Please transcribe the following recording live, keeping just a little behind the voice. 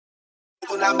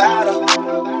not better.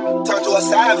 Turned to a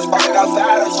savage, fucking got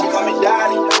fatter. She call me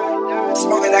daddy.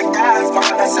 Smoking that gas,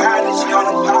 fucking that silence. She on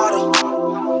the powder.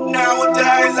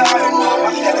 Nowadays I am on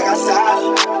my head, I got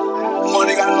silent.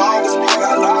 Money got longer, speaker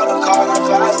got louder, car got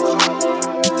faster.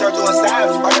 Turned to a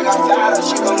savage, fucking got fatter.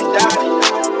 She call me daddy.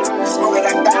 Smoking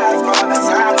that gas, fucking that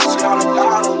silence. She on the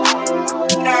powder.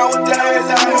 Nowadays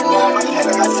I am on my head,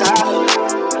 I got silent.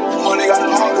 Money got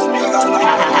longer, speaker got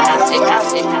louder, car got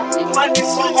faster. Money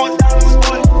so on down,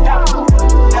 spoiled.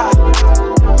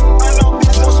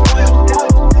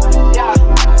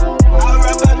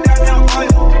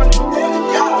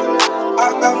 I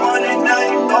got money, now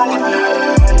you know it.